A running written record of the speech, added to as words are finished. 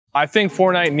I think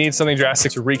Fortnite needs something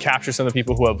drastic to recapture some of the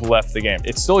people who have left the game.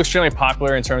 It's still extremely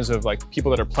popular in terms of like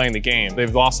people that are playing the game.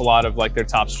 They've lost a lot of like their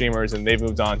top streamers and they've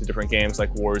moved on to different games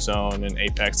like Warzone and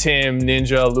Apex. Tim,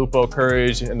 Ninja, Lupo,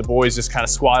 Courage, and the boys just kind of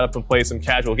squad up and play some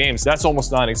casual games. That's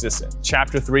almost non-existent.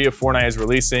 Chapter 3 of Fortnite is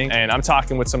releasing, and I'm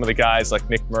talking with some of the guys like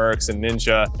Nickmercs and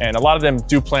Ninja, and a lot of them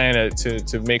do plan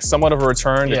to make somewhat of a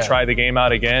return to try the game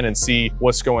out again and see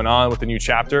what's going on with the new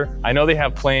chapter. I know they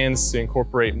have plans to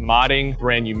incorporate modding,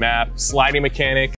 brand new map, sliding mechanic,